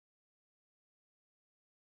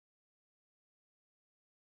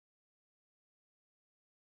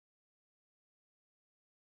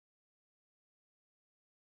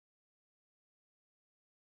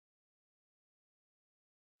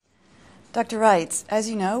Dr. Reitz, as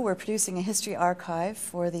you know, we're producing a history archive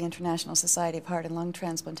for the International Society of Heart and Lung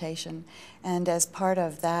Transplantation, and as part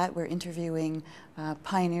of that, we're interviewing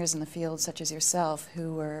pioneers in the field such as yourself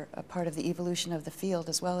who were a part of the evolution of the field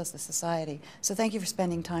as well as the society. So thank you for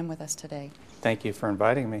spending time with us today. Thank you for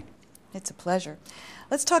inviting me. It's a pleasure.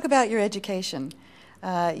 Let's talk about your education.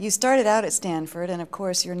 You started out at Stanford, and of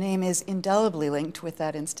course your name is indelibly linked with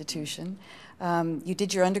that institution. You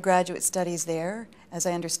did your undergraduate studies there, as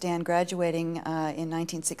I understand, graduating in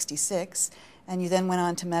 1966, and you then went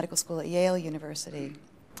on to medical school at Yale University.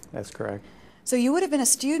 That's correct. So you would have been a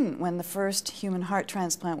student when the first human heart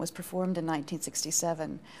transplant was performed in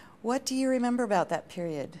 1967. What do you remember about that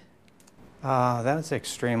period? That was an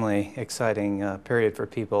extremely exciting period for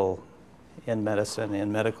people in medicine, in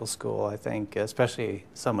medical school, I think, especially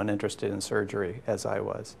someone interested in surgery, as I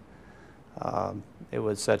was. It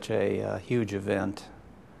was such a huge event,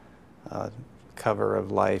 cover of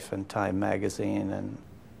Life and Time magazine and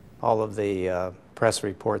all of the press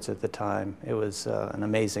reports at the time. It was an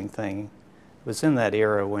amazing thing. It was in that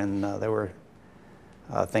era when there were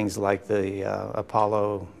things like the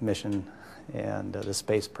Apollo mission and the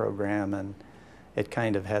space program, and it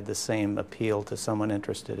kind of had the same appeal to someone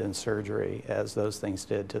interested in surgery as those things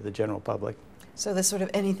did to the general public. So the sort of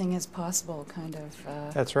anything is possible kind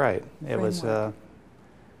of That's right. It framework. was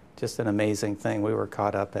just an amazing thing. We were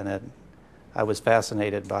caught up in it. I was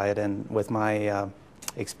fascinated by it, and with my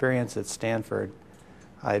experience at Stanford,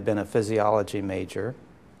 I had been a physiology major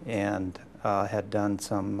and had done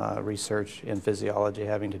some research in physiology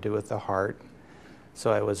having to do with the heart.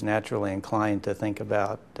 So I was naturally inclined to think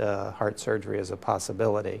about heart surgery as a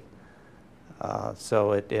possibility.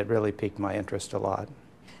 So it really piqued my interest a lot.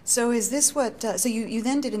 So is this what, so you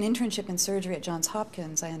then did an internship in surgery at Johns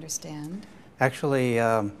Hopkins, I understand. Actually,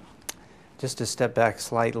 just to step back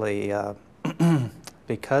slightly,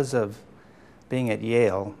 because of being at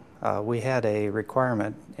Yale, we had a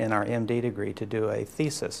requirement in our MD degree to do a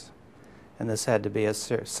thesis. And this had to be a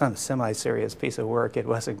semi-serious piece of work. It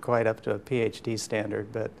wasn't quite up to a PhD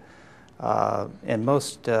standard, but and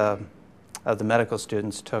most of the medical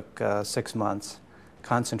students took 6 months,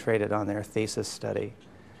 concentrated on their thesis study.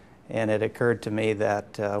 And it occurred to me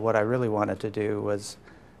that what I really wanted to do was,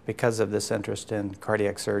 because of this interest in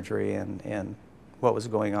cardiac surgery and what was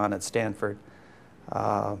going on at Stanford,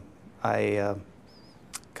 I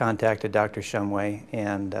contacted Dr. Shumway,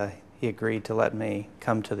 and he agreed to let me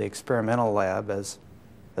come to the experimental lab as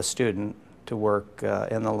a student to work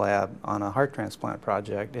in the lab on a heart transplant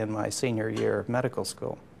project in my senior year of medical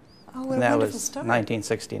school. Oh, what And a that wonderful was start.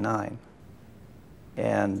 1969.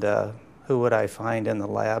 And who would I find in the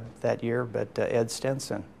lab that year but Ed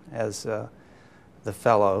Stinson as the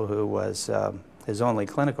fellow who was, his only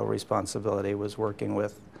clinical responsibility was working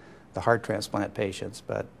with the heart transplant patients,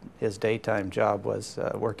 but his daytime job was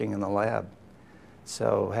working in the lab.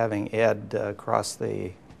 So having Ed across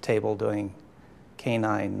the table doing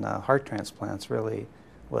canine heart transplants really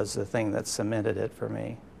was the thing that cemented it for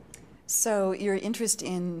me. So your interest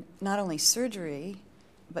in not only surgery,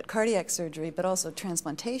 but cardiac surgery, but also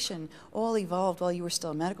transplantation, all evolved while you were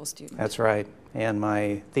still a medical student. That's right. And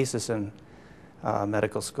my thesis in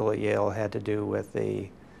medical school at Yale had to do with the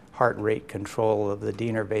heart rate control of the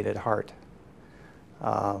denervated heart.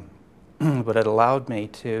 But it allowed me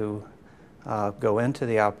to go into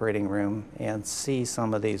the operating room and see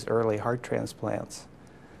some of these early heart transplants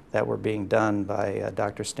that were being done by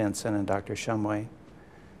Dr. Stinson and Dr. Shumway,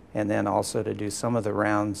 and then also to do some of the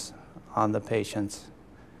rounds on the patients.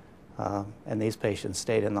 And these patients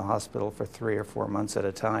stayed in the hospital for 3 or 4 months at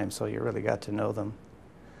a time, so you really got to know them.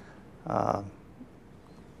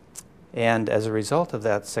 And as a result of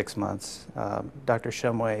that 6 months, Dr.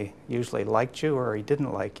 Shumway usually liked you or he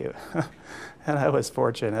didn't like you. And I was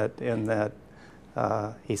fortunate in that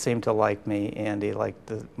he seemed to like me, and he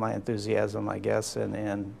liked my enthusiasm, I guess,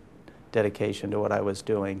 and dedication to what I was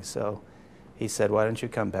doing. So he said, "Why don't you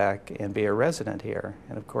come back and be a resident here?"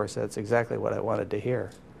 And of course, that's exactly what I wanted to hear.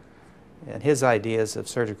 And his ideas of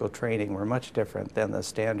surgical training were much different than the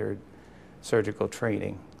standard surgical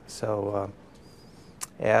training. So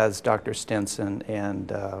as Dr. Stinson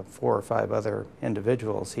and 4 or 5 other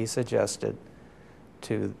individuals, he suggested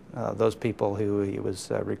to those people who he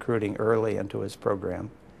was recruiting early into his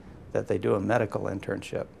program that they do a medical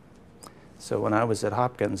internship. So when I was at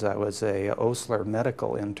Hopkins, I was a Osler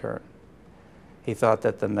medical intern. He thought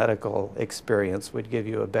that the medical experience would give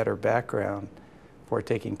you a better background for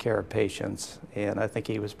taking care of patients, and I think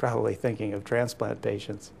he was probably thinking of transplant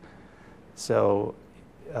patients. So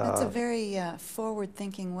that's a very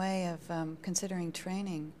forward-thinking way of considering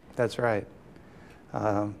training. That's right.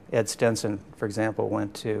 Ed Stinson, for example,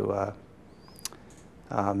 went to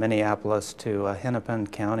Minneapolis to Hennepin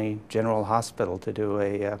County General Hospital to do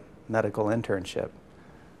a medical internship,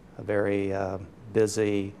 a very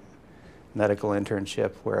busy medical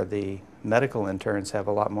internship where the medical interns have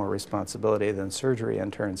a lot more responsibility than surgery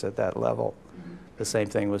interns at that level. Mm-hmm. The same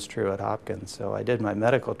thing was true at Hopkins. So I did my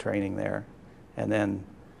medical training there, and then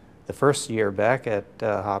the first year back at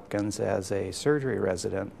Hopkins as a surgery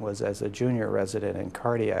resident was as a junior resident in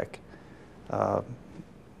cardiac,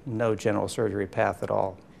 no general surgery path at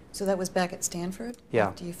all. So that was back at Stanford? Yeah.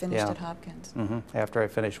 After you finished at Hopkins? Mm-hmm. After I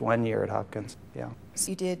finished 1 year at Hopkins, yeah. So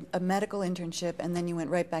you did a medical internship and then you went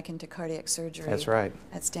right back into cardiac surgery. That's right.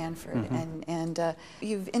 At Stanford. Mm-hmm. And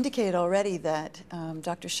you've indicated already that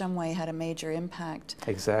Dr. Shumway had a major impact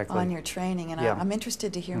exactly. on your training, and yeah. I'm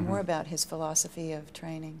interested to hear mm-hmm. more about his philosophy of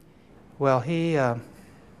training. Well, he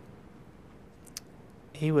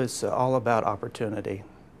was all about opportunity,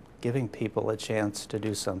 giving people a chance to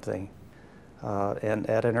do something. And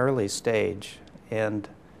at an early stage, and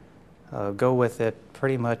go with it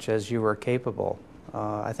pretty much as you were capable.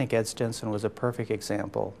 I think Ed Stinson was a perfect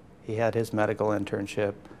example. He had his medical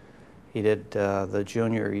internship. He did the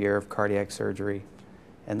junior year of cardiac surgery.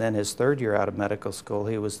 And then his third year out of medical school,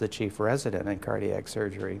 he was the chief resident in cardiac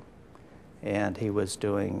surgery. And he was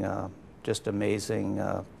doing just amazing,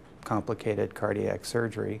 complicated cardiac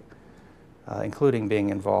surgery, including being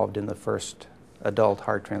involved in the first adult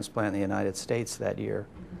heart transplant in the United States that year.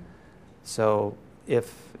 Mm-hmm. So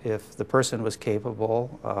if the person was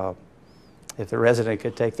capable, if the resident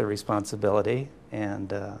could take the responsibility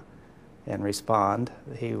and respond,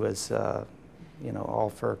 he was all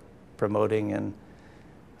for promoting, and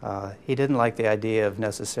he didn't like the idea of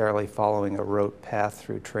necessarily following a rote path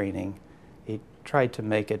through training. He tried to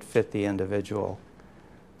make it fit the individual.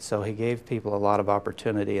 So he gave people a lot of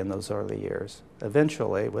opportunity in those early years.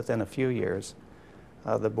 Eventually, within a few years,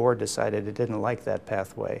 the board decided it didn't like that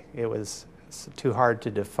pathway. It was too hard to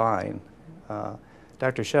define.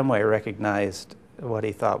 Dr. Shumway recognized what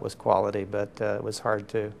he thought was quality, but it was hard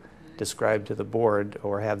to describe to the board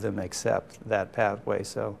or have them accept that pathway.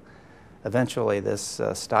 So eventually this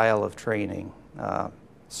style of training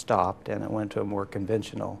stopped, and it went to a more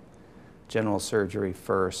conventional general surgery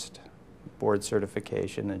first, board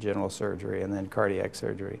certification in general surgery, and then cardiac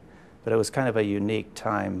surgery. But it was kind of a unique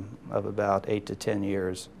time of about 8 to 10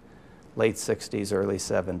 years, late 60s, early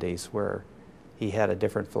 70s, where he had a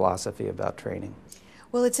different philosophy about training.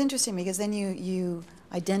 Well, it's interesting because then you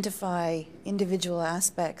identify individual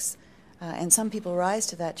aspects, and some people rise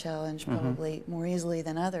to that challenge probably mm-hmm. more easily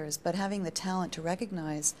than others, but having the talent to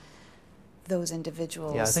recognize those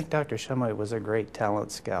individuals. Yeah, I think Dr. Shumway was a great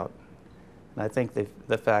talent scout. And I think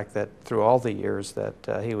the fact that through all the years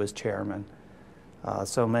that he was chairman,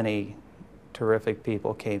 so many terrific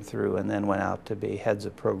people came through and then went out to be heads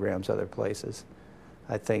of programs other places,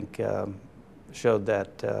 I think showed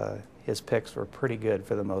that his picks were pretty good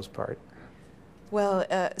for the most part. Well,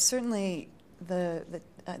 certainly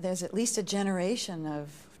there's at least a generation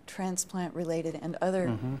of transplant-related and other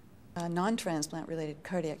mm-hmm. Non-transplant-related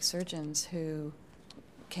cardiac surgeons who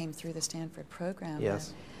came through the Stanford program.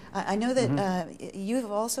 Yes. I know that mm-hmm.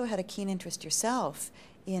 You've also had a keen interest yourself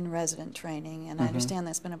in resident training, and mm-hmm. I understand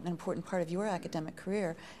that's been an important part of your academic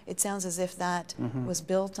career. It sounds as if that mm-hmm. was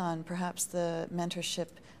built on perhaps the mentorship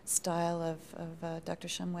style of Dr.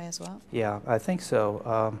 Shumway as well? Yeah, I think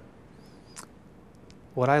so.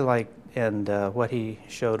 What I liked and what he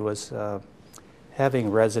showed was having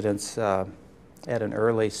residents at an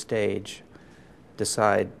early stage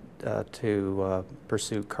decide to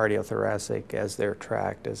pursue cardiothoracic as their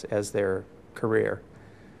track, as their career.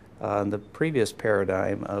 The previous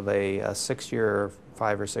paradigm of a 6-year,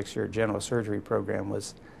 5 or 6 year general surgery program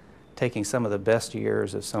was taking some of the best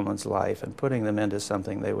years of someone's life and putting them into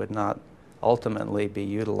something they would not ultimately be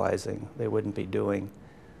utilizing, they wouldn't be doing.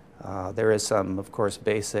 There is some, of course,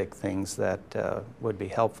 basic things that would be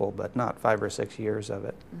helpful, but not 5 or 6 years of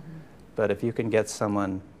it. Mm-hmm. But if you can get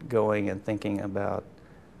someone going and thinking about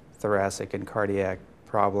thoracic and cardiac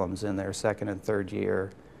problems in their 2nd and 3rd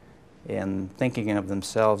year, and thinking of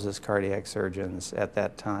themselves as cardiac surgeons at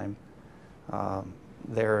that time,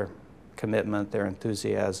 their commitment, their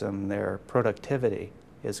enthusiasm, their productivity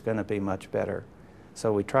is going to be much better.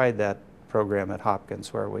 So we tried that program at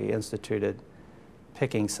Hopkins, where we instituted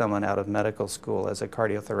picking someone out of medical school as a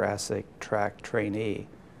cardiothoracic track trainee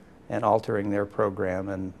and altering their program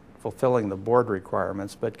and fulfilling the board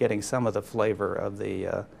requirements, but getting some of the flavor of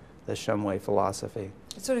the Shumway philosophy.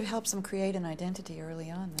 It sort of helps them create an identity early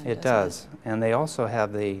on, then, It does. And they also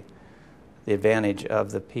have the advantage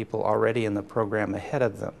of the people already in the program ahead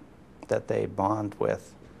of them that they bond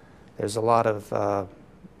with. There's a lot of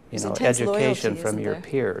There's intense loyalty, education from isn't your there?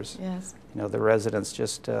 peers. Yes. The residents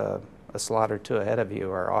just a slot or two ahead of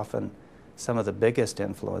you are often some of the biggest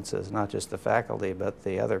influences, not just the faculty, but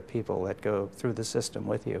the other people that go through the system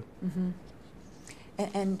with you. Mm-hmm.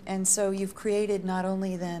 And so you've created not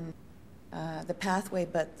only then the pathway,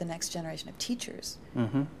 but the next generation of teachers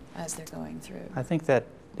Mm-hmm. as they're going through. I think that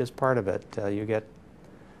is part of it. You get,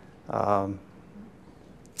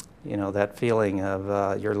 that feeling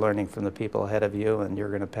of you're learning from the people ahead of you, and you're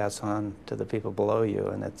going to pass on to the people below you,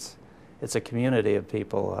 and it's a community of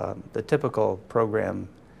people. The typical program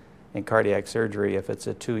in cardiac surgery, if it's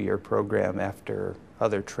a 2-year program after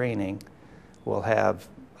other training, will have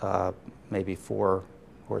maybe 4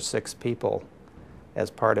 or 6 people as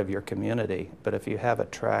part of your community. But if you have a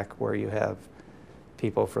track where you have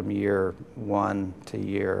people from year 1 to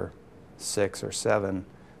year 6 or 7,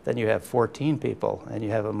 then you have 14 people, and you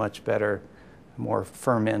have a much better, more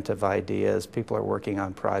ferment of ideas. People are working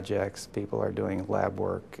on projects, people are doing lab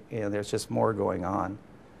work, and there's just more going on.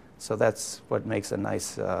 So that's what makes a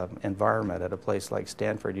nice environment at a place like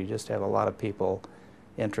Stanford. You just have a lot of people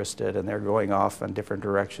interested, and they're going off in different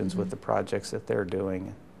directions with the projects that they're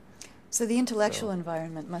doing. So the intellectual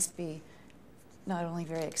environment must be not only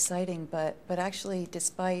very exciting, but actually,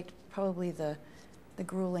 despite probably the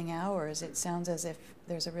grueling hours, it sounds as if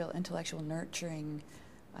there's a real intellectual nurturing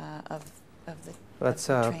of the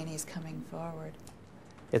trainees coming forward.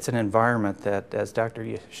 It's an environment that, as Dr.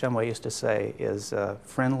 Shumway used to say, is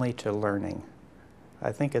friendly to learning.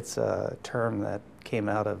 I think it's a term that came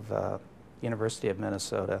out of University of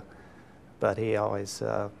Minnesota, but he always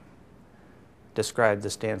described the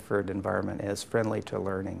Stanford environment as friendly to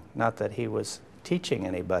learning. Not that he was teaching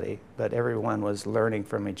anybody, but everyone was learning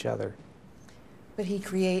from each other. But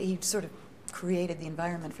he sort of created the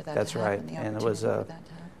environment for that That's to happen. right, The and it was a for that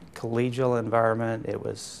to happen. collegial environment. It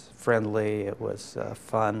was friendly, it was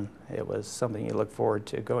fun, it was something you look forward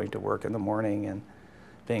to going to work in the morning and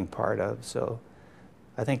being part of. So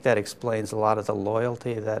I think that explains a lot of the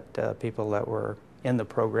loyalty that people that were in the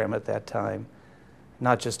program at that time,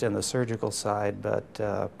 not just in the surgical side, but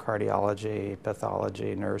cardiology,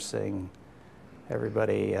 pathology, nursing,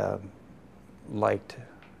 everybody liked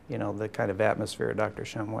the kind of atmosphere Dr.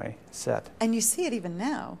 Shumway set. And you see it even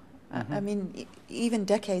now. I mean, even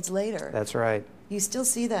decades later. That's right. You still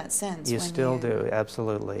see that sense. You still do,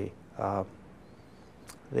 absolutely.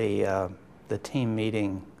 The team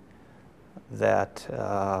meeting that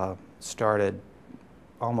started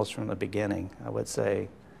almost from the beginning, I would say,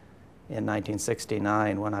 in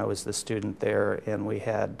 1969 when I was the student there, and we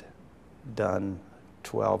had done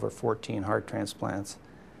 12 or 14 heart transplants,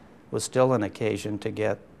 was still an occasion to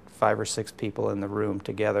get 5 or 6 people in the room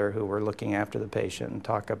together who were looking after the patient and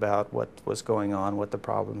talk about what was going on, what the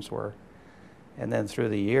problems were. And then through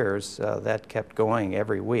the years, that kept going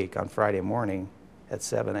every week on Friday morning at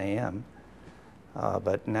 7 a.m.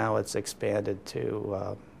 But now it's expanded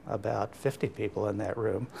to about 50 people in that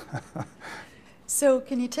room. So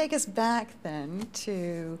can you take us back then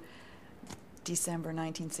to December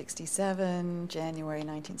 1967, January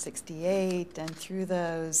 1968, and through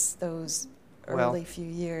those early few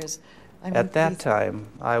years? At that time,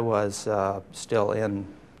 I was still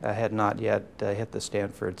I had not yet hit the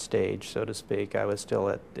Stanford stage, so to speak. I was still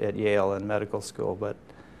at Yale in medical school, but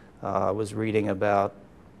I was reading about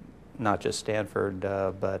not just Stanford,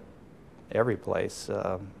 but every place,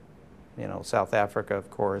 South Africa,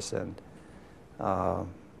 of course, and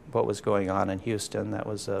what was going on in Houston. That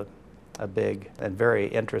was a big and very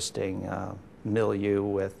interesting milieu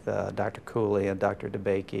with Dr. Cooley and Dr.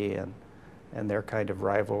 DeBakey and their kind of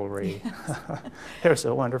rivalry. Yes. There's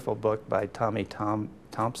a wonderful book by Tommy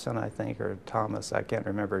Thompson, I think, or Thomas, I can't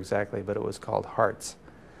remember exactly, but it was called Hearts.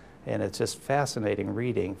 And it's just fascinating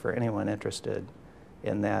reading for anyone interested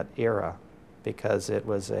in that era, because it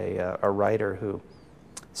was a writer who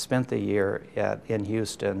spent the year in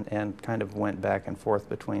Houston and kind of went back and forth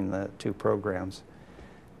between the two programs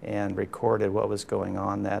and recorded what was going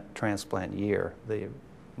on that transplant year, the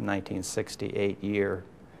 1968 year,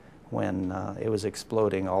 when it was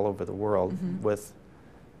exploding all over the world with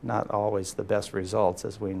not always the best results,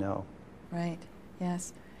 as we know. Right,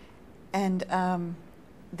 yes. And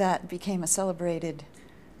that became a celebrated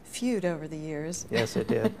feud over the years. Yes, it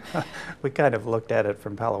did. We kind of looked at it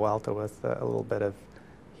from Palo Alto with a little bit of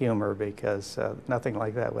humor, because nothing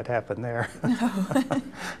like that would happen there.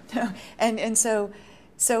 No. And so,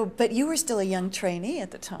 but you were still a young trainee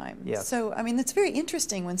at the time. Yes. So, I mean, it's very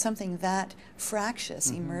interesting when something that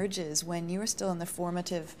fractious emerges when you were still in the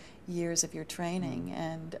formative years of your training.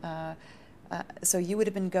 And so you would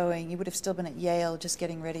have been you would have still been at Yale, just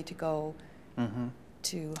getting ready to go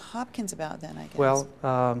to Hopkins about then, I guess?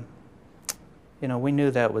 Well, you know, we knew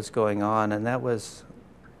that was going on, and that was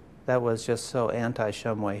just so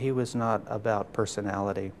anti-Shumway. He was not about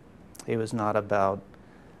personality. He was not about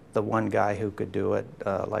the one guy who could do it.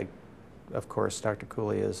 Like, of course, Dr.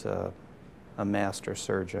 Cooley is a master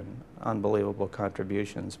surgeon, unbelievable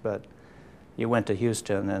contributions, but you went to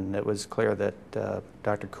Houston and it was clear that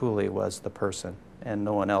Dr. Cooley was the person and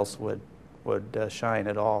no one else would shine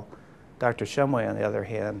at all. Dr. Shumway, on the other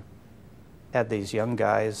hand, had these young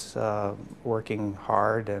guys working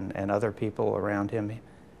hard and other people around him,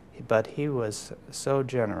 but he was so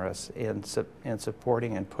generous in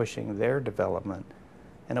supporting and pushing their development.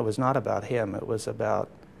 And it was not about him, it was about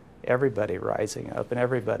everybody rising up and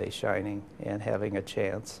everybody shining and having a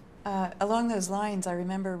chance. Along those lines, I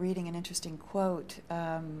remember reading an interesting quote.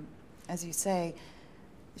 As you say,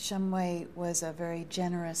 Shumway was a very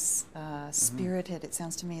generous, spirited, it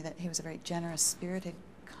sounds to me that he was a very generous, spirited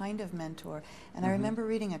kind of mentor. And I remember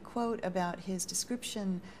reading a quote about his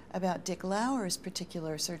description about Dick Lauer's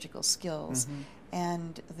particular surgical skills.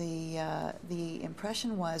 And the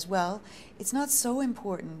impression was, well, it's not so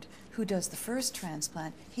important who does the first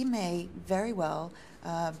transplant. He may very well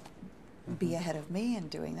be ahead of me in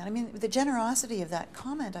doing that. I mean, the generosity of that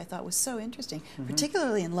comment I thought was so interesting,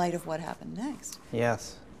 particularly in light of what happened next.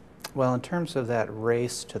 Yes. Well, in terms of that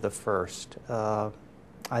race to the first,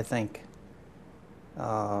 I think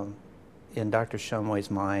in Dr.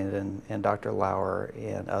 Shumway's mind and Dr. Lauer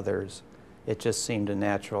and others, it just seemed a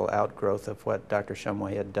natural outgrowth of what Dr.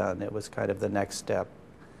 Shumway had done. It was kind of the next step.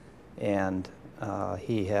 And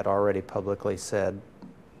he had already publicly said,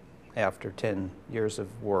 after 10 years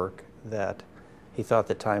of work, that he thought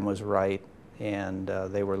the time was right and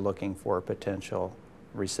they were looking for a potential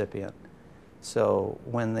recipient. So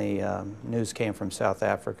when the news came from South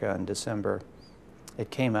Africa in December, it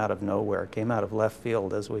came out of nowhere. It came out of left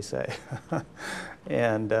field, as we say.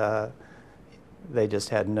 And they just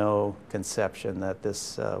had no conception that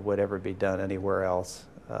this would ever be done anywhere else.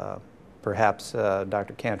 Perhaps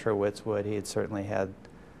Dr. Kantrowitz would. He had certainly had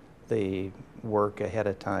the work ahead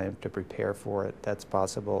of time to prepare for it. That's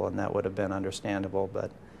possible, and that would have been understandable.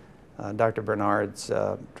 But Dr. Bernard's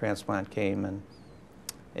transplant came,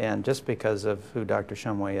 and just because of who Dr.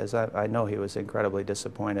 Shumway is, I know he was incredibly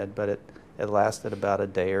disappointed, but it lasted about a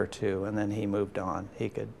day or two, and then he moved on. He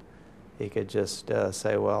could just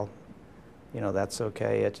say, well, you know, that's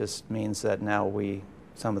okay. It just means that now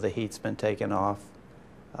some of the heat's been taken off.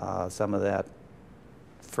 Some of that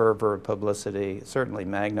fervor of publicity, certainly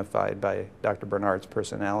magnified by Dr. Bernard's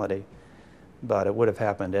personality, but it would have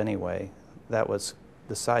happened anyway. That was,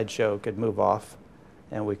 the sideshow could move off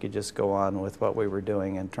and we could just go on with what we were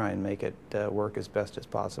doing and try and make it work as best as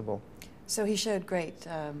possible. So he showed great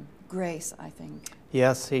grace, I think.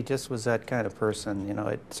 Yes, he just was that kind of person. You know,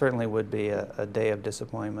 it certainly would be a day of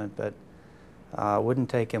disappointment, but it wouldn't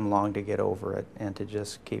take him long to get over it and to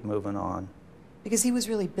just keep moving on. Because he was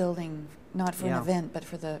really building, not for an event, but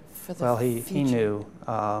for the well, future. He knew,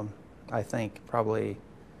 I think, probably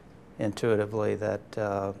intuitively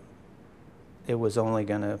that it was only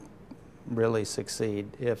going to really succeed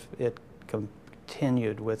if it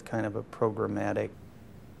continued with kind of a programmatic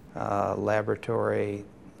laboratory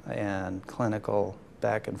and clinical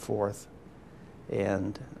back and forth.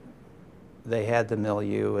 And they had the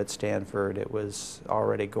milieu at Stanford. It was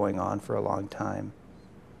already going on for a long time.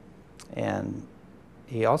 And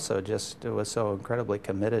he also just was so incredibly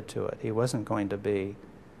committed to it. He wasn't going to be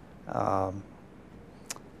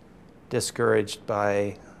discouraged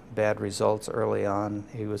by bad results early on.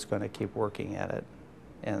 He was going to keep working at it.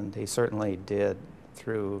 And he certainly did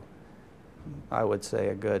through, I would say,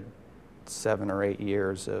 a good 7 or 8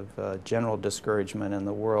 years of general discouragement in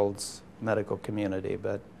the world's medical community.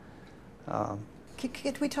 But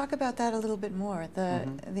could we talk about that a little bit more?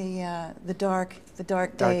 The dark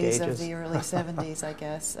days of the early 70s, I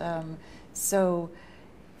guess. So,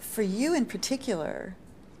 for you in particular,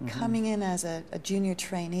 coming in as a junior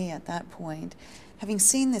trainee at that point, having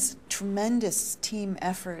seen this tremendous team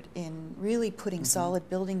effort in really putting solid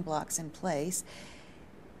building blocks in place,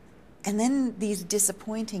 and then these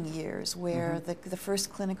disappointing years where the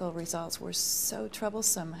first clinical results were so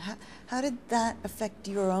troublesome. How did that affect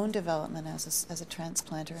your own development as a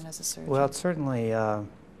transplanter and as a surgeon? Well, it certainly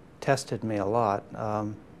tested me a lot.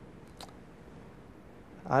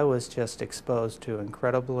 I was just exposed to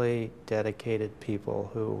incredibly dedicated people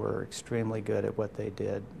who were extremely good at what they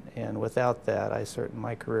did. And without that,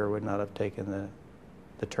 my career would not have taken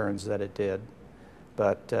the turns that it did.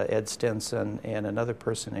 But Ed Stinson and another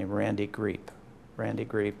person named Randy Greep. Randy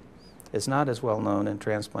Greep is not as well known in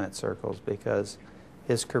transplant circles because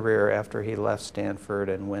his career after he left Stanford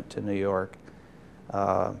and went to New York.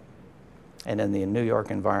 And in the New York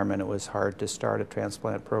environment, it was hard to start a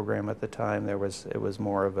transplant program at the time. It was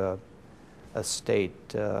more of a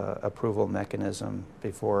state approval mechanism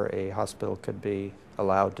before a hospital could be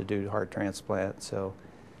allowed to do heart transplant. So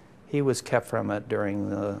he was kept from it during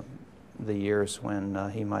the years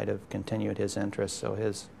when he might have continued his interest, so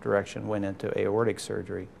his direction went into aortic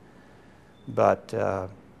surgery. But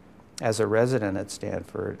as a resident at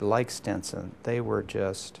Stanford, like Stinson, they were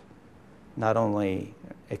just not only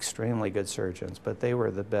extremely good surgeons, but they were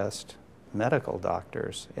the best medical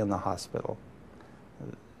doctors in the hospital.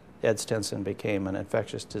 Ed Stinson became an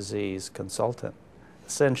infectious disease consultant,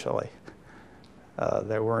 essentially.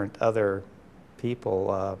 There weren't other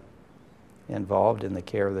people involved in the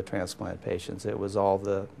care of the transplant patients. It was all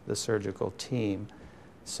the surgical team.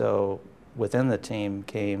 So within the team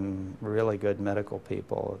came really good medical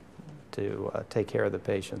people to take care of the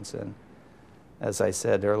patients. And as I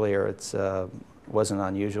said earlier, it wasn't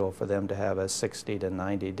unusual for them to have a 60 to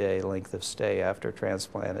 90-day length of stay after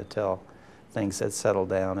transplant until things had settled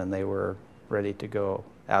down and they were ready to go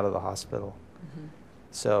out of the hospital. Mm-hmm.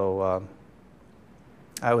 So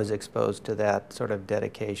I was exposed to that sort of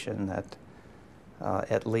dedication, that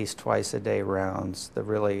at least twice a day rounds, the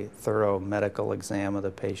really thorough medical exam of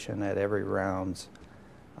the patient at every rounds,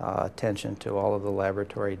 attention to all of the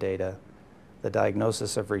laboratory data. The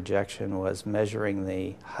diagnosis of rejection was measuring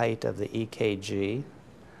the height of the EKG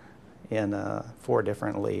in 4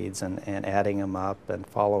 different leads and adding them up and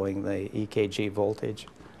following the EKG voltage.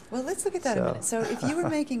 Well, let's look at that a minute. So if you were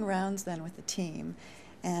making rounds then with the team,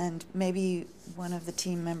 and maybe one of the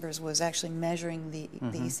team members was actually measuring the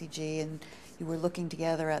ECG, and you were looking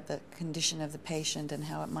together at the condition of the patient and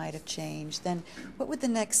how it might have changed, then what would the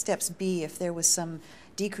next steps be if there was some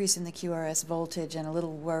decrease in the QRS voltage and a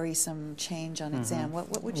little worrisome change on exam?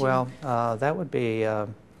 What would you... Well, that would be a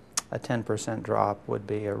 10% drop would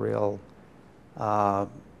be a real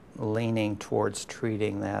leaning towards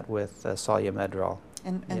treating that with Solumedrol.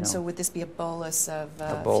 And so would this be a bolus of...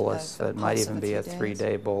 a bolus. It might even be a 3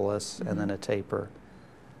 3-day bolus and then a taper.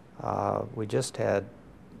 We just had,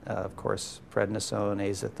 of course, prednisone,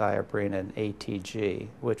 azathioprine, and ATG,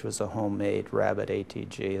 which was a homemade rabbit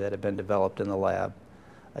ATG that had been developed in the lab.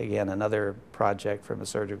 Again, another project from a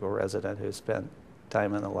surgical resident who spent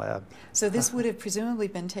time in the lab. So this would have presumably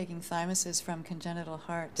been taking thymuses from congenital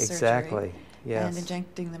heart surgery. Exactly, yes. And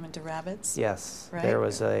injecting them into rabbits? Yes. Right? There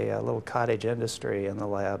was a little cottage industry in the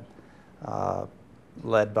lab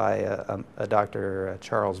led by a Dr.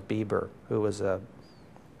 Charles Bieber, who was a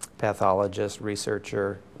pathologist,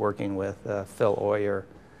 researcher, working with Phil Oyer,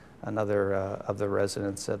 another of the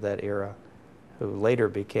residents of that era, who later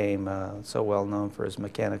became so well known for his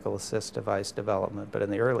mechanical assist device development. But in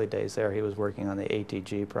the early days there, he was working on the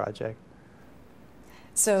ATG project.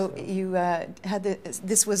 So you had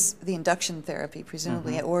this was the induction therapy,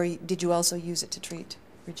 presumably, or did you also use it to treat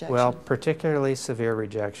rejection? Well, particularly severe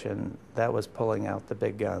rejection, that was pulling out the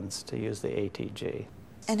big guns to use the ATG.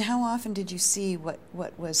 And how often did you see what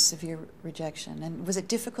was severe rejection? And was it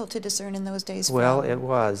difficult to discern in those days? Well, it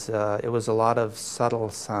was. It was a lot of subtle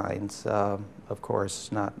signs. Of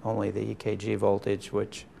course, not only the EKG voltage,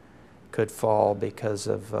 which could fall because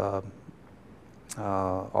of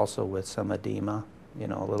also with some edema. You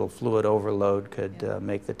know, a little fluid overload could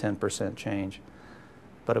make the 10% change.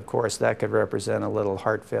 But of course, that could represent a little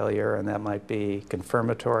heart failure, and that might be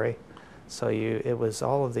confirmatory. So it was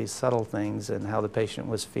all of these subtle things and how the patient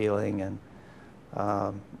was feeling, and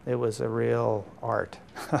it was a real art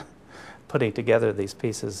putting together these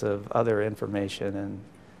pieces of other information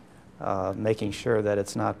and making sure that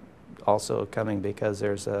it's not also coming because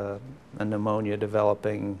there's a pneumonia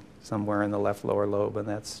developing somewhere in the left lower lobe, and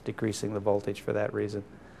that's decreasing the voltage for that reason.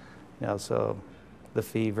 You know, so the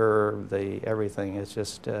fever, the everything, it's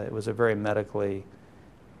just, it was a very medically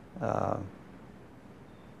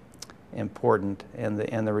important, and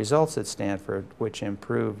the results at Stanford, which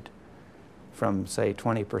improved from say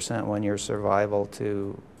 20% 1-year survival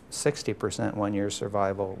to 60% 1-year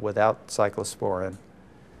survival without cyclosporin,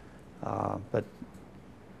 but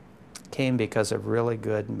came because of really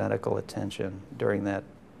good medical attention during that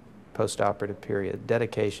postoperative period,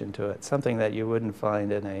 dedication to it, something that you wouldn't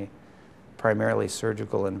find in a primarily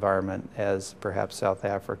surgical environment as perhaps South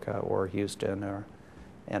Africa or Houston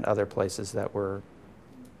and other places that were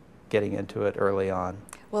getting into it early on.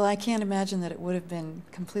 Well, I can't imagine that it would have been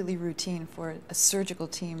completely routine for a surgical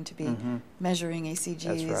team to be measuring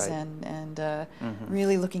ECGs and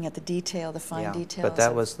really looking at the detail, the fine details. But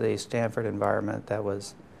that was the Stanford environment. That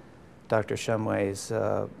was Dr. Shumway's,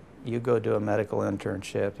 you go do a medical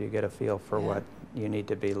internship, you get a feel for what you need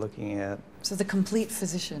to be looking at. So the complete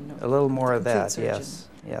physician. A little more of that, surgeon. yes.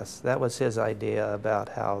 Yes, that was his idea about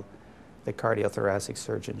how the cardiothoracic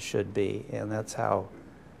surgeon should be, and that's how,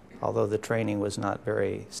 although the training was not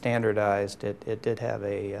very standardized, it did have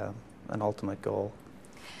an ultimate goal.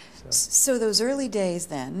 So those early days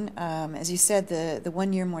then, as you said, the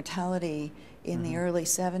 1-year mortality in the early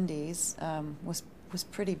 70s was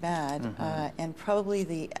pretty bad, and probably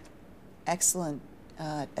the excellent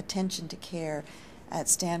attention to care at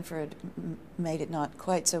Stanford made it not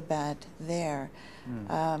quite so bad there.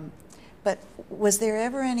 But was there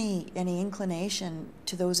ever any inclination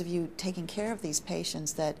to those of you taking care of these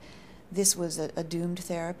patients that this was a doomed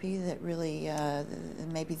therapy, that really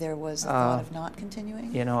maybe there was a thought of not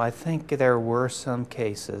continuing? You know, I think there were some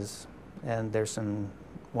cases, and there's some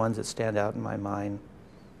ones that stand out in my mind.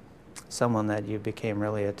 Someone that you became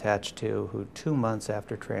really attached to who 2 months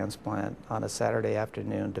after transplant on a Saturday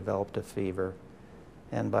afternoon developed a fever,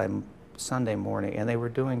 and by Sunday morning, and they were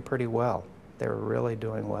doing pretty well. They were really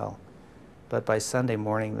doing well. But by Sunday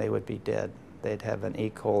morning, they would be dead. They'd have an E.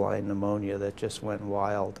 coli pneumonia that just went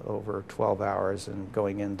wild over 12 hours and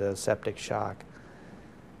going into septic shock.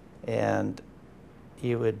 And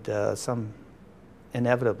you would,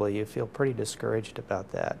 inevitably, you feel pretty discouraged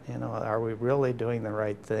about that. You know, are we really doing the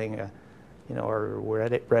right thing? You know, are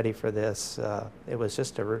we ready for this? It was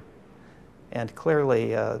just and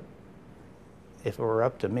clearly, if it were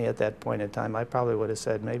up to me at that point in time, I probably would have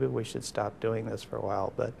said, maybe we should stop doing this for a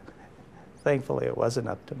while, but thankfully it wasn't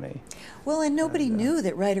up to me. Well, and nobody knew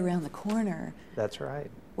that right around the corner. That's right.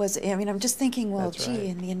 Was, I mean, I'm just thinking, well, That's gee, right.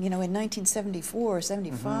 in 1974,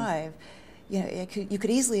 75, you know, you could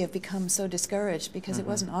easily have become so discouraged because it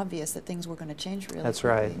wasn't obvious that things were going to change really That's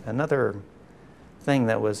quickly. right. Another thing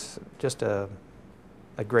that was just a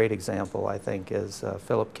great example, I think, is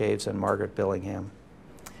Philip Caves and Margaret Billingham.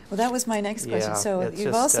 Well, that was my next question. Yeah, So it's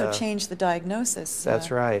you've just, also changed the diagnosis.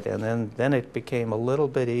 That's right. And then it became a little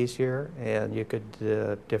bit easier, and you could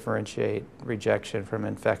differentiate rejection from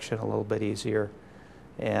infection a little bit easier.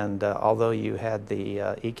 And although you had the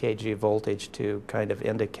EKG voltage to kind of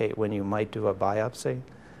indicate when you might do a biopsy,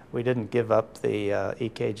 we didn't give up the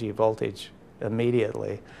EKG voltage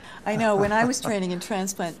immediately. I know, when I was training in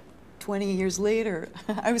transplant 20 years later,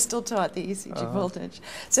 I was still taught the ECG voltage.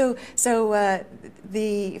 So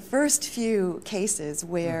the first few cases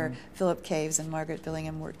where Philip Caves and Margaret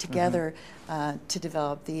Billingham worked together to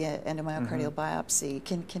develop the endomyocardial biopsy,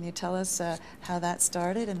 can you tell us how that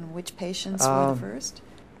started and which patients were the first?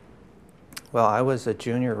 Well, I was a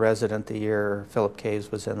junior resident the year Philip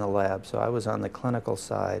Caves was in the lab, so I was on the clinical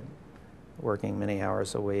side working many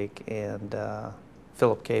hours a week, and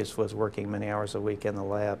Philip Caves was working many hours a week in the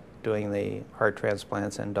lab doing the heart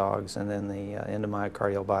transplants in dogs and then the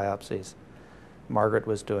endomyocardial biopsies. Margaret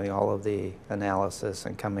was doing all of the analysis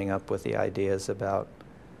and coming up with the ideas about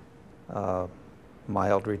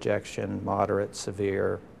mild rejection, moderate,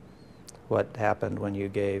 severe, what happened when you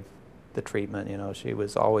gave the treatment. You know, she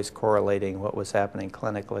was always correlating what was happening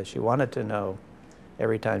clinically. She wanted to know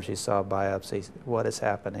every time she saw a biopsy what is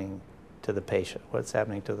happening to the patient, what's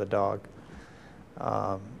happening to the dog.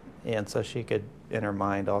 And so she could, in her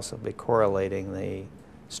mind, also be correlating the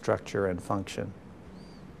structure and function.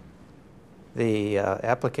 The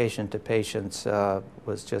application to patients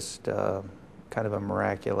was just kind of a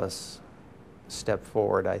miraculous step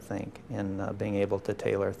forward, I think, in being able to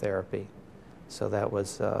tailor therapy. So that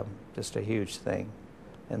was just a huge thing.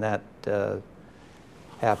 And that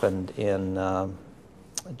happened in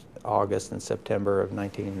August and September of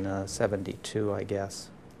 1972, I guess.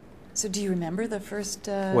 So do you remember the first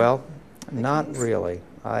Well, not case? really.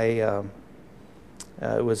 It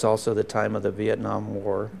was also the time of the Vietnam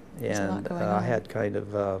War, and I had kind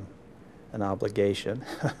of an obligation.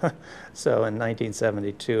 So in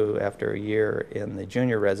 1972, after a year in the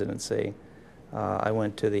junior residency, I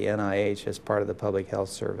went to the NIH as part of the Public Health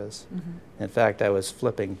Service. In fact, I was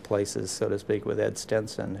flipping places, so to speak, with Ed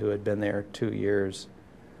Stenson, who had been there 2 years,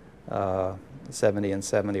 70 and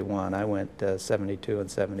 71. I went 72 and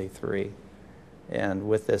 73. And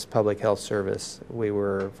with this Public Health Service, we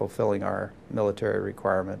were fulfilling our military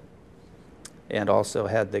requirement and also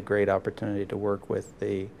had the great opportunity to work with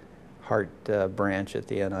the heart branch at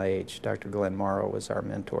the NIH. Dr. Glenn Morrow was our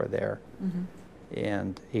mentor there.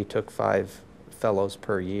 And he took 5 fellows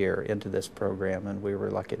per year into this program, and we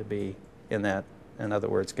were lucky to be in that. In other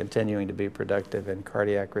words, continuing to be productive in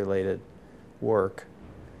cardiac-related work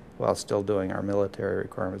while still doing our military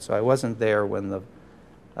requirements. So I wasn't there when the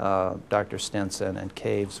Dr. Stenson and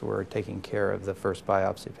Caves were taking care of the first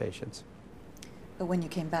biopsy patients. But when you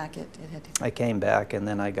came back, it had to... I came back, and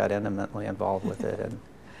then I got intimately involved with it. And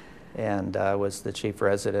And I was the chief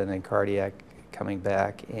resident in cardiac coming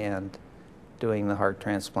back and doing the heart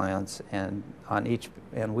transplants. And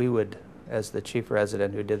we would, as the chief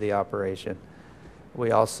resident who did the operation,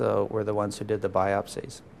 we also were the ones who did the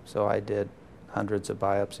biopsies. So I did hundreds of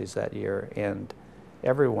biopsies that year, and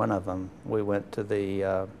every one of them, we went to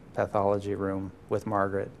the pathology room with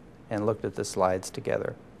Margaret and looked at the slides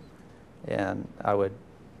together. And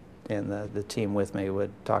the team with me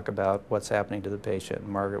would talk about what's happening to the patient.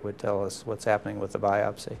 Margaret would tell us what's happening with the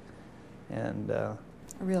biopsy. And a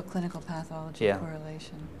real clinical pathology yeah.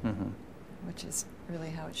 correlation, which is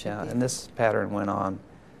really how it should yeah, be. and this pattern went on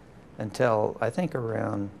until I think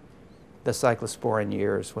around the cyclosporin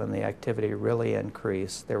years, when the activity really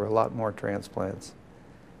increased. There were a lot more transplants,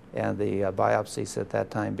 and the biopsies at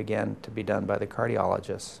that time began to be done by the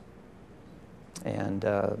cardiologists. And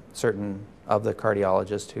certain of the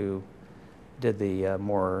cardiologists who did the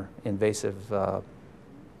more invasive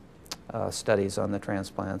studies on the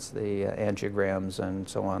transplants, the angiograms and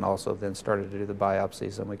so on, also then started to do the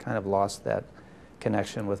biopsies, and we kind of lost that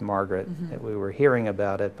connection with Margaret. We were hearing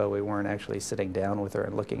about it, but we weren't actually sitting down with her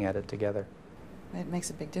and looking at it together. It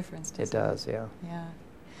makes a big difference, doesn't it? It does, yeah. Yeah.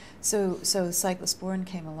 So cyclosporin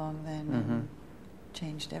came along then and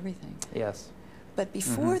changed everything. Yes. But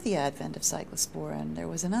before the advent of cyclosporin, there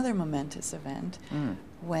was another momentous event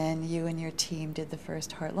when you and your team did the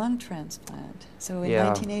first heart-lung transplant. So in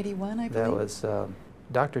 1981, I believe? That was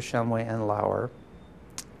Dr. Shumway and Lauer,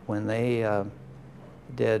 when they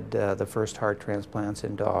did the first heart transplants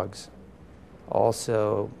in dogs,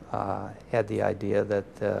 also had the idea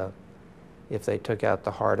that if they took out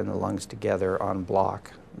the heart and the lungs together on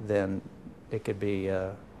block, then it could be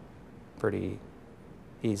a pretty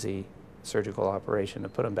easy surgical operation to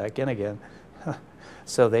put them back in again.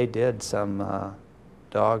 So they did some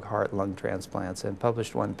dog heart-lung transplants and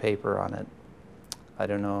published one paper on it. I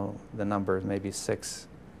don't know the number, maybe 6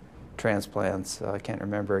 transplants. I can't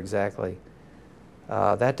remember exactly.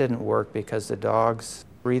 That didn't work because the dog's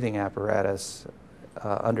breathing apparatus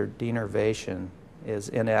under denervation is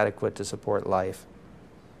inadequate to support life.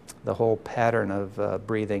 The whole pattern of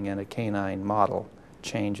breathing in a canine model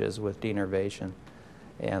changes with denervation,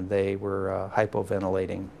 and they were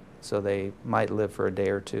hypoventilating, so they might live for a day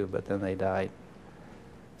or two, but then they died.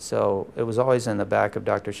 So it was always in the back of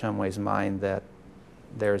Dr. Shumway's mind that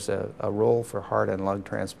there's a role for heart and lung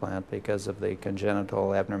transplant because of the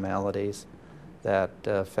congenital abnormalities that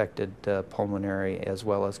affected pulmonary as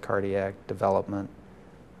well as cardiac development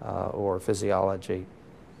or physiology,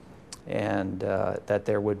 and that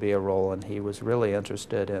there would be a role, and he was really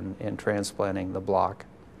interested in transplanting the block.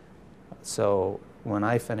 So when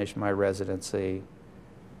I finished my residency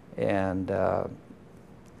and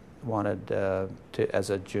wanted to, as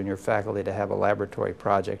a junior faculty, to have a laboratory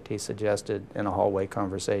project, he suggested in a hallway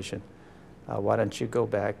conversation, why don't you go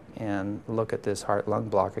back and look at this heart-lung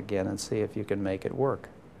block again and see if you can make it work?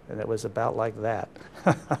 And it was about like that.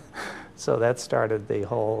 So that started the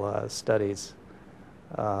whole studies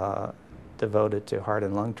devoted to heart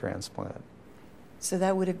and lung transplant. So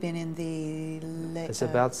that would have been in the late... It's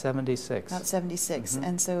about 76. About 76.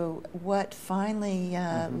 And so what finally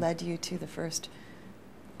led you to the first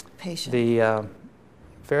patient?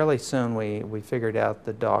 Fairly soon we figured out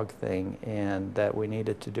the dog thing, and that we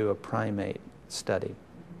needed to do a primate study.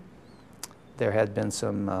 There had been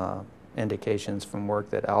some indications from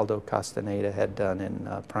work that Aldo Castaneda had done in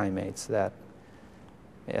primates that,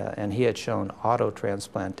 and he had shown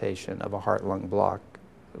auto-transplantation of a heart-lung block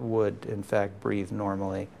would in fact breathe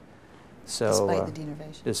normally. So, despite the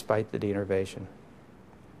denervation. Despite the denervation.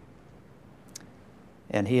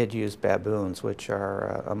 And he had used baboons, which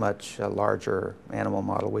are a much larger animal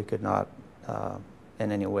model. We could not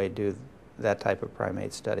in any way do that type of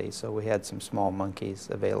primate study. So we had some small monkeys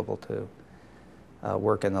available to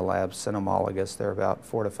work in the lab, cynomologous. They're about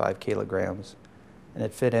 4 to 5 kilograms. And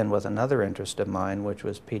it fit in with another interest of mine, which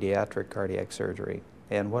was pediatric cardiac surgery.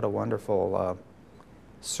 And what a wonderful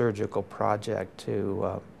surgical project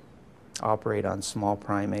to operate on small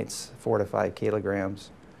primates, 4 to 5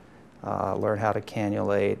 kilograms. Learn how to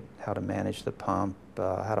cannulate, how to manage the pump,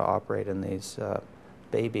 how to operate in these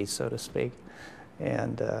babies, so to speak.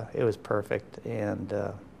 And it was perfect. And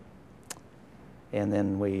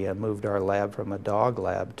then we moved our lab from a dog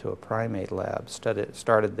lab to a primate lab,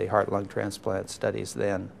 started the heart-lung transplant studies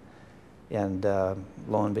then. And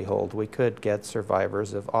lo and behold, we could get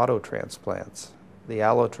survivors of auto transplants. The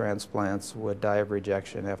allo transplants would die of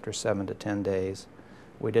rejection after 7 to 10 days.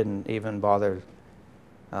 We didn't even bother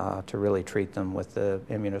to really treat them with the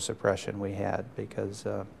immunosuppression we had because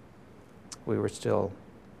we were still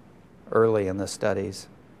early in the studies.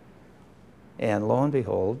 And lo and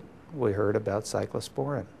behold, we heard about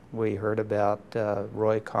cyclosporin. We heard about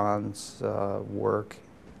Roy Kahn's work.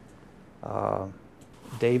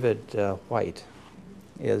 David White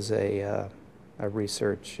is a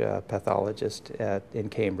research pathologist in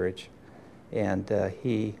Cambridge, and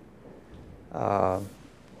he kind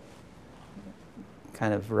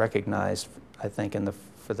of recognized, I think,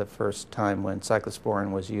 for the first time when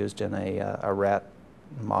cyclosporin was used in a rat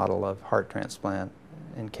model of heart transplant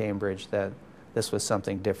in Cambridge, that this was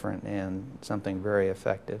something different and something very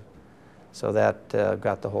effective. So that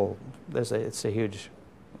got the whole, it's a huge,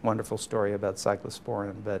 wonderful story about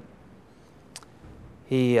cyclosporin, but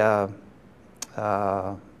he, I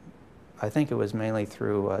think it was mainly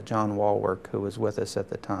through John Walwork, who was with us at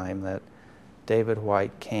the time, that David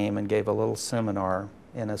White came and gave a little seminar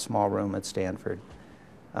in a small room at Stanford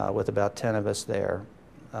with about 10 of us there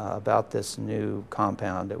about this new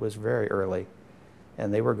compound. It was very early,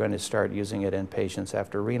 and they were going to start using it in patients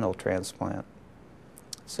after renal transplant.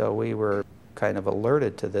 So we were kind of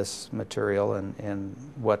alerted to this material and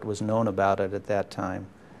what was known about it at that time.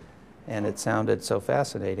 And it sounded so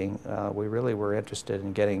fascinating, we really were interested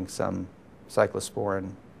in getting some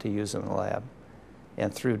cyclosporin to use in the lab.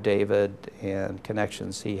 And through David and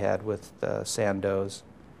connections he had with Sandoz,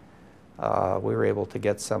 we were able to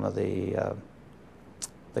get some of the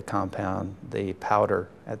compound, the powder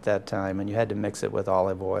at that time, and you had to mix it with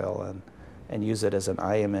olive oil and use it as an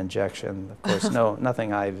IM injection. Of course,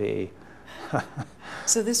 nothing IV.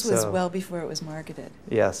 So this was well before it was marketed.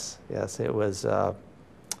 Yes, it was.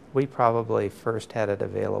 We probably first had it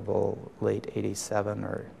available late '87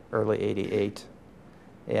 or early '88,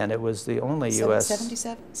 and it was the only U.S.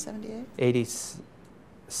 77, 78? 80,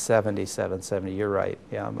 77, 70. You're right.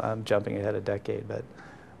 Yeah, I'm jumping ahead a decade, but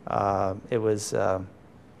it was.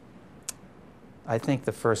 I think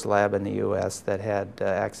the first lab in the U.S. that had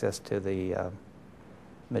access to the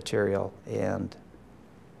material, and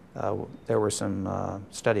there were some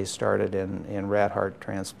studies started in rat heart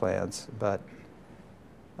transplants, but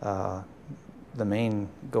the main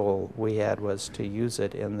goal we had was to use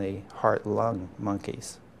it in the heart-lung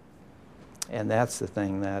monkeys. And that's the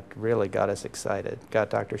thing that really got us excited, got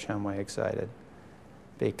Dr. Shumway excited,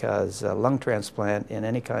 because lung transplant in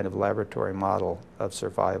any kind of laboratory model of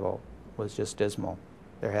survival was just dismal.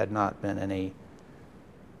 There had not been any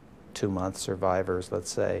 2-month survivors, let's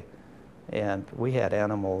say. And we had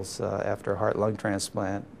animals after heart-lung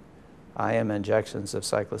transplant, IM injections of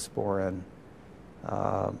cyclosporin,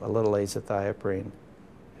 a little azathioprine,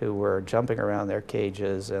 who were jumping around their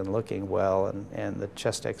cages and looking well, and the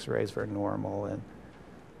chest x-rays were normal. And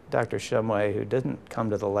Dr. Shumway, who didn't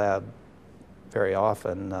come to the lab very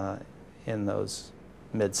often in those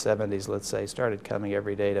mid-70s, let's say, started coming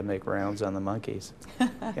every day to make rounds on the monkeys.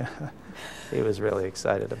 Yeah. He was really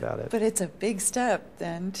excited about it. But it's a big step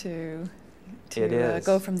then to is.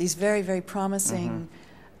 Go from these very, very promising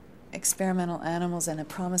experimental animals and a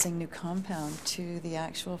promising new compound to the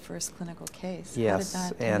actual first clinical case.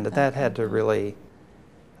 Yes, and that had to really,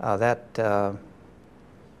 that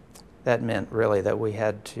meant really that we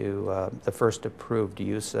had to, the first approved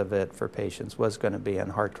use of it for patients was going to be in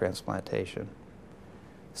heart transplantation.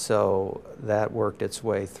 So that worked its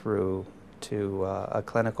way through to a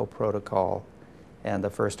clinical protocol, and the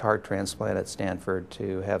first heart transplant at Stanford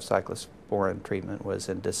to have cyclosporin treatment was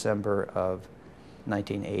in December of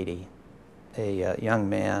 1980. A young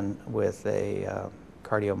man with a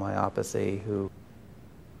cardiomyopathy who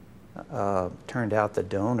turned out the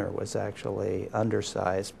donor was actually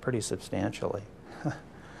undersized pretty substantially.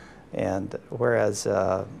 And whereas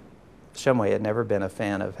Shumway had never been a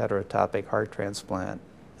fan of heterotopic heart transplant,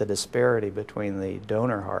 the disparity between the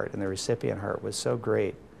donor heart and the recipient heart was so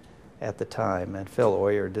great at the time, and Phil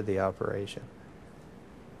Oyer did the operation.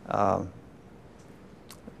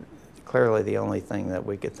 Clearly the only thing that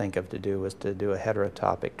we could think of to do was to do a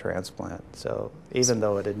heterotopic transplant. So even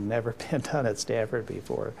though it had never been done at Stanford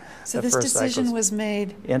before. So this decision was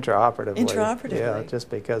made intraoperatively. Intraoperatively. Yeah, just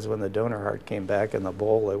because when the donor heart came back in the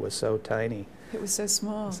bowl, it was so tiny. It was so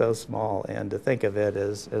small. So small, and to think of it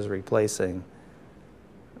as replacing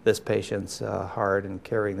this patient's heart and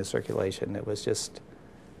carrying the circulation, it was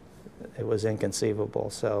inconceivable.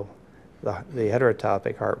 So the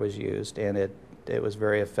heterotopic heart was used, and it was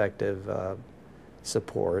very effective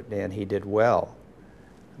support, and he did well.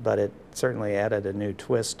 But it certainly added a new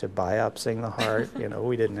twist to biopsying the heart. You know,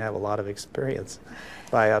 we didn't have a lot of experience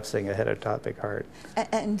biopsying a heterotopic heart.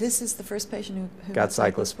 And this is the first patient who got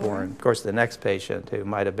cyclosporin. Of course, the next patient, who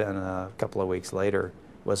might have been a couple of weeks later,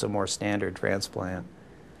 was a more standard transplant.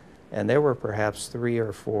 And there were perhaps 3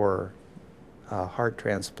 or 4 heart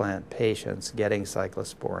transplant patients getting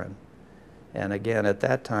cyclosporin. And again, at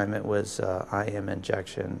that time, it was IM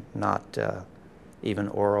injection, not even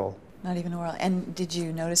oral. Not even oral. And did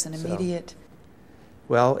you notice an immediate?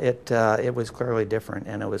 Well, it was clearly different,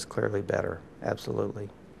 and it was clearly better. Absolutely.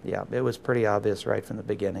 Yeah, it was pretty obvious right from the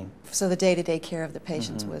beginning. So the day-to-day care of the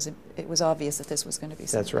patients it was obvious that this was going to be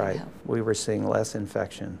something. That's right. We were seeing less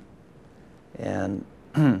infection and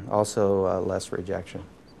also less rejection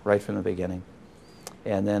right from the beginning.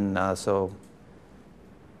 And then so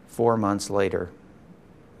 4 months later,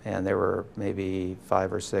 and there were maybe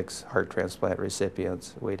 5 or 6 heart transplant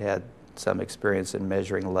recipients. We'd had some experience in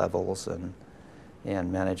measuring levels and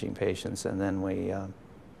managing patients, and then we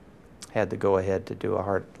had to go ahead to do a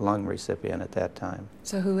heart-lung recipient at that time.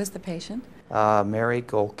 So who was the patient? Mary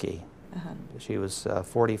Golke. Uh-huh. She was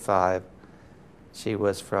 45. She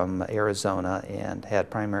was from Arizona and had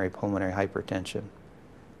primary pulmonary hypertension,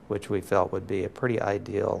 which we felt would be a pretty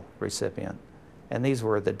ideal recipient. And these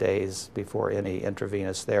were the days before any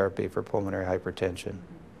intravenous therapy for pulmonary hypertension.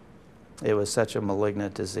 It was such a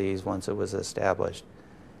malignant disease once it was established,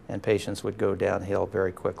 and patients would go downhill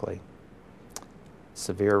very quickly.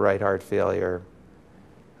 Severe right heart failure,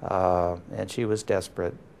 and she was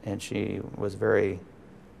desperate, and she was a very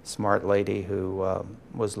smart lady who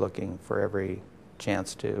was looking for every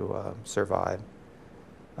chance to survive,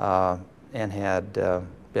 and had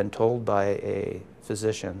been told by a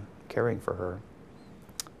physician caring for her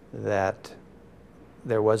that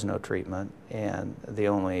there was no treatment, and the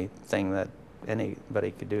only thing that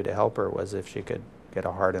anybody could do to help her was if she could get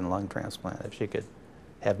a heart and lung transplant, if she could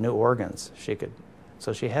have new organs, she could.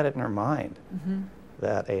 So she had it in her mind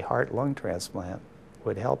that a heart-lung transplant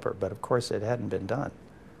would help her, but of course it hadn't been done.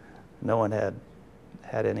 No one had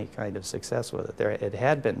any kind of success with it. It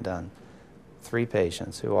had been done. 3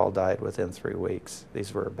 patients who all died within 3 weeks.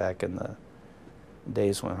 These were back in the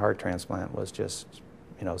days when heart transplant was just,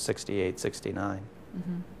 68, 69.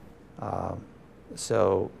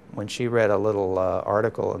 So when she read a little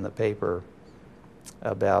article in the paper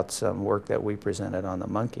about some work that we presented on the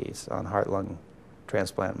monkeys, on heart-lung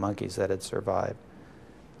transplant monkeys that had survived,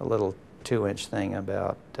 a little 2-inch thing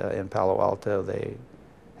about in Palo Alto, they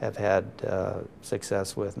have had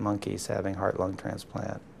success with monkeys having heart-lung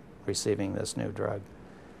transplant, receiving this new drug.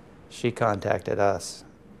 She contacted us,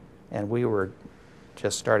 and we were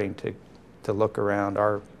just starting to look around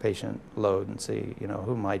our patient load and see,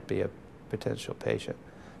 who might be a potential patient.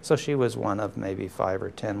 So she was one of maybe 5 or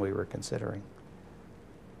 10 we were considering.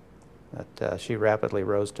 But she rapidly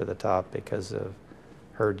rose to the top because of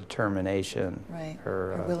her determination, right.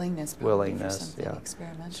 her willingness willingness, for something yeah.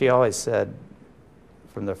 experimental. She always said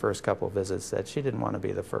from the first couple of visits that she didn't want to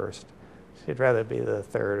be the first. She'd rather be the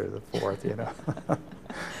 3rd or the 4th,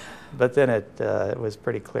 But then it was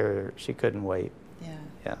pretty clear she couldn't wait. Yeah.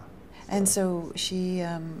 Yeah. And so she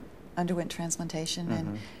underwent transplantation,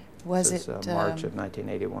 and was it March of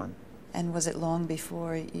 1981. And was it long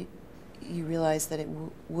before you realized that it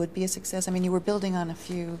would be a success? I mean, you were building on a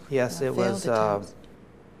few Yes, it was. attempts.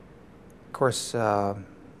 Of course,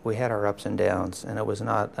 we had our ups and downs, and it was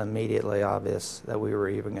not immediately obvious that we were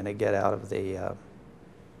even going to get out of the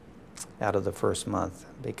first month,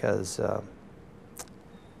 because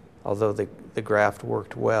although the graft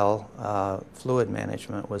worked well, fluid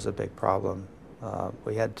management was a big problem.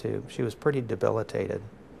 She was pretty debilitated,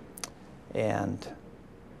 and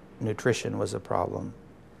nutrition was a problem.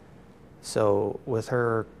 So with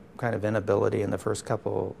her kind of inability in the first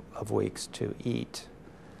couple of weeks to eat,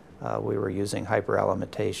 we were using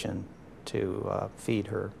hyperalimentation to feed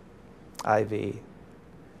her IV.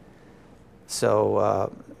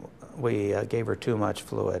 So we gave her too much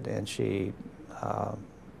fluid, and she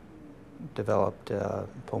developed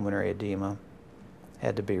pulmonary edema,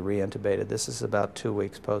 had to be reintubated. This is about 2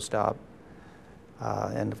 weeks post-op.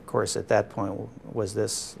 And of course, at that point, was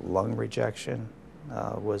this lung rejection?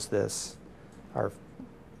 Was this our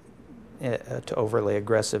overly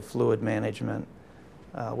aggressive fluid management?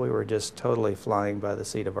 We were just totally flying by the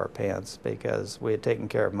seat of our pants, because we had taken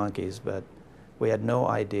care of monkeys, but we had no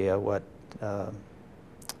idea what,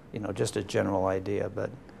 just a general idea,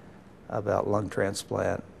 but about lung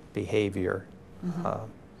transplant behavior.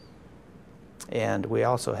 And we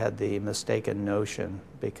also had the mistaken notion,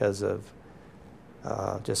 because of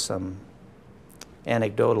just some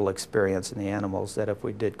anecdotal experience in the animals, that if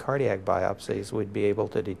we did cardiac biopsies, we'd be able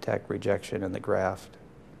to detect rejection in the graft,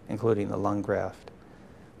 including the lung graft.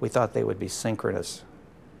 We thought they would be synchronous.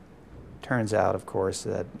 Turns out, of course,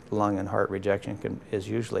 that lung and heart rejection is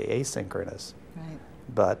usually asynchronous. Right.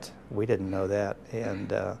 But we didn't know that,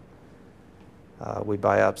 and we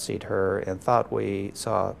biopsied her and thought we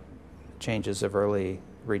saw changes of early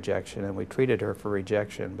rejection, and we treated her for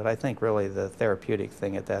rejection. But I think really the therapeutic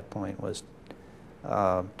thing at that point was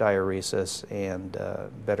diuresis and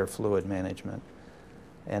better fluid management.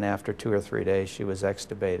 And after 2 or 3 days, she was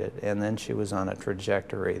extubated, and then she was on a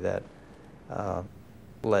trajectory that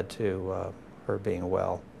led to her being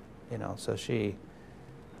well. You know, so she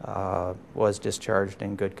was discharged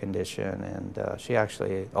in good condition, and she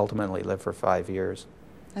actually ultimately lived for 5 years.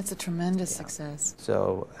 That's a tremendous success.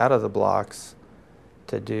 So out of the blocks,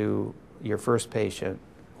 to do your first patient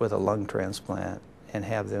with a lung transplant and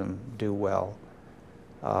have them do well,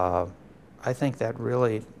 I think that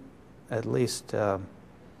really, at least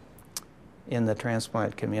in the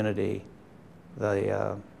transplant community,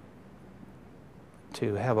 to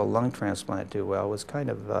have a lung transplant do well was kind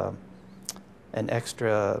of an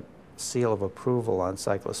extra seal of approval on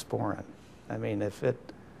cyclosporin. I mean, if it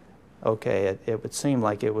would seem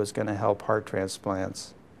like it was going to help heart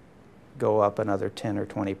transplants go up another 10 or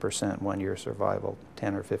 20% 1-year survival,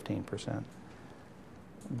 10 or 15%.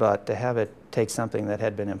 But to have it take something that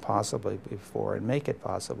had been impossible before and make it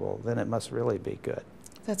possible, then it must really be good.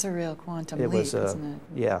 That's a real quantum leap, isn't it?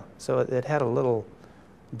 Yeah, so it had a little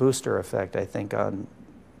booster effect, I think, on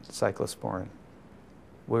cyclosporin.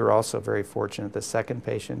 We were also very fortunate. The second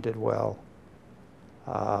patient did well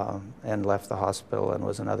and left the hospital and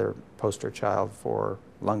was another poster child for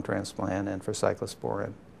lung transplant and for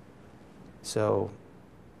cyclosporin. So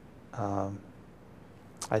I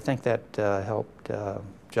think that helped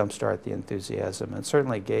jumpstart the enthusiasm and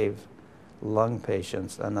certainly gave lung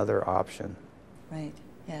patients another option. Right,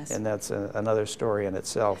 yes. And that's another story in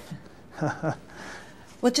itself.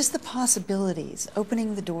 Well, just the possibilities,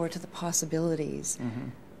 opening the door to the possibilities,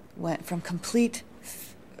 went from complete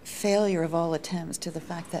failure of all attempts to the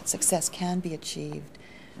fact that success can be achieved,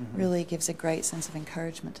 really gives a great sense of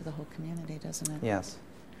encouragement to the whole community, doesn't it? Yes.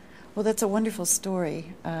 Well, that's a wonderful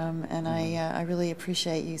story, and I really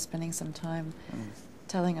appreciate you spending some time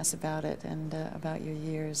telling us about it and about your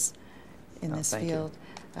years in this field.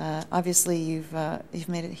 Obviously, you've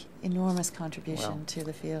made an enormous contribution to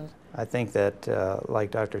the field. I think that,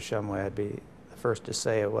 like Dr. Shumway, I'd be the first to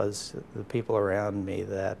say it was the people around me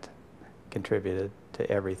that contributed to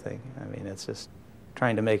everything. I mean, it's just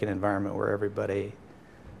trying to make an environment where everybody.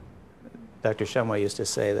 Dr. Shumway used to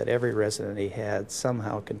say that every resident he had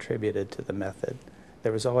somehow contributed to the method.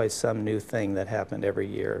 There was always some new thing that happened every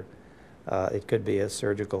year. It could be a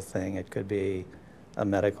surgical thing, it could be a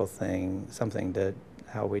medical thing, something that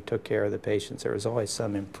how we took care of the patients. There was always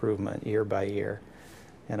some improvement year by year,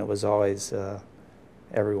 and it was always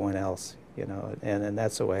everyone else, you know, and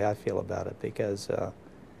that's the way I feel about it, because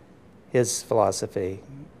his philosophy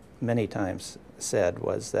many times said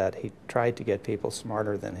was that he tried to get people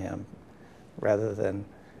smarter than him, rather than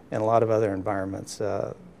in a lot of other environments,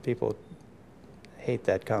 people hate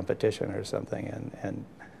that competition or something and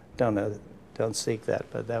don't seek that.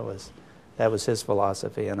 But that was his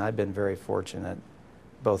philosophy, and I've been very fortunate,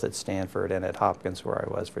 both at Stanford and at Hopkins, where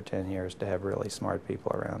I was for 10 years, to have really smart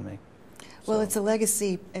people around me. Well, it's a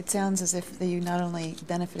legacy. It sounds as if you not only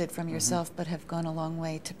benefited from yourself, but have gone a long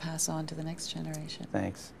way to pass on to the next generation.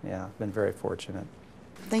 Thanks. Yeah, I've been very fortunate.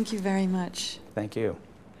 Thank you very much. Thank you.